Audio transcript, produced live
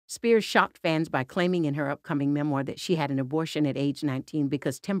Spears shocked fans by claiming in her upcoming memoir that she had an abortion at age 19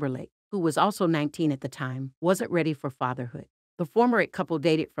 because Timberlake, who was also 19 at the time, wasn't ready for fatherhood. The former couple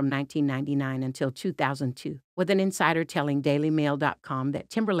dated from 1999 until 2002, with an insider telling DailyMail.com that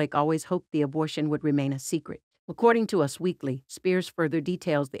Timberlake always hoped the abortion would remain a secret. According to Us Weekly, Spears further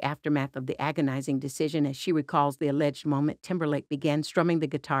details the aftermath of the agonizing decision as she recalls the alleged moment Timberlake began strumming the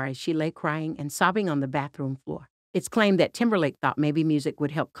guitar as she lay crying and sobbing on the bathroom floor. It's claimed that Timberlake thought maybe music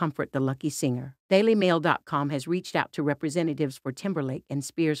would help comfort the lucky singer. DailyMail.com has reached out to representatives for Timberlake and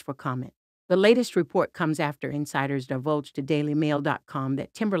Spears for comment. The latest report comes after insiders divulged to DailyMail.com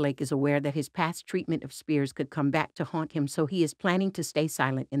that Timberlake is aware that his past treatment of Spears could come back to haunt him, so he is planning to stay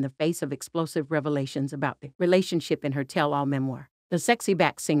silent in the face of explosive revelations about the relationship in her tell-all memoir. The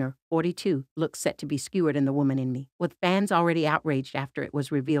sexy-back singer, 42, looks set to be skewered in The Woman in Me, with fans already outraged after it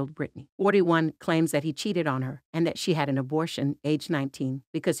was revealed Britney, 41, claims that he cheated on her and that she had an abortion, age 19,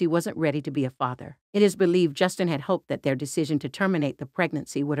 because he wasn't ready to be a father. It is believed Justin had hoped that their decision to terminate the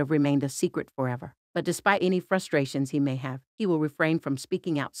pregnancy would have remained a secret forever. But despite any frustrations he may have, he will refrain from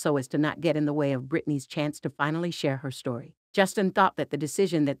speaking out so as to not get in the way of Britney's chance to finally share her story. Justin thought that the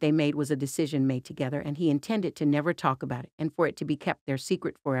decision that they made was a decision made together, and he intended to never talk about it and for it to be kept their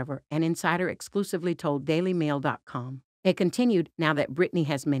secret forever, an insider exclusively told DailyMail.com. It continued, now that Britney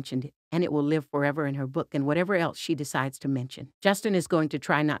has mentioned it, and it will live forever in her book and whatever else she decides to mention. Justin is going to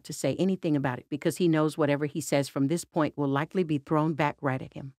try not to say anything about it because he knows whatever he says from this point will likely be thrown back right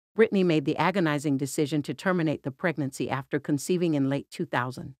at him. Britney made the agonizing decision to terminate the pregnancy after conceiving in late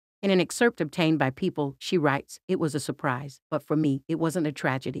 2000. In an excerpt obtained by People, she writes, "It was a surprise, but for me, it wasn't a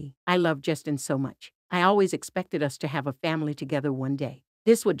tragedy. I love Justin so much. I always expected us to have a family together one day.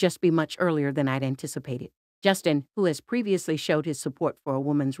 This would just be much earlier than I'd anticipated." Justin, who has previously showed his support for a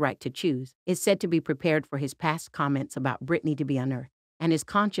woman's right to choose, is said to be prepared for his past comments about Britney to be unearthed, and is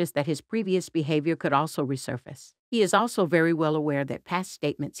conscious that his previous behavior could also resurface. He is also very well aware that past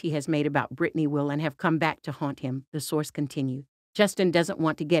statements he has made about Britney will and have come back to haunt him, the source continued. Justin doesn't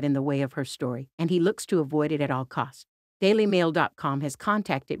want to get in the way of her story, and he looks to avoid it at all costs. DailyMail.com has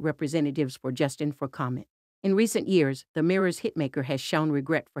contacted representatives for Justin for comment. In recent years, the Mirror's hitmaker has shown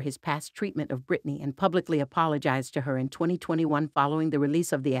regret for his past treatment of Britney and publicly apologized to her in 2021 following the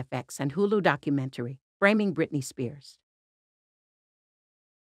release of the FX and Hulu documentary, Framing Britney Spears.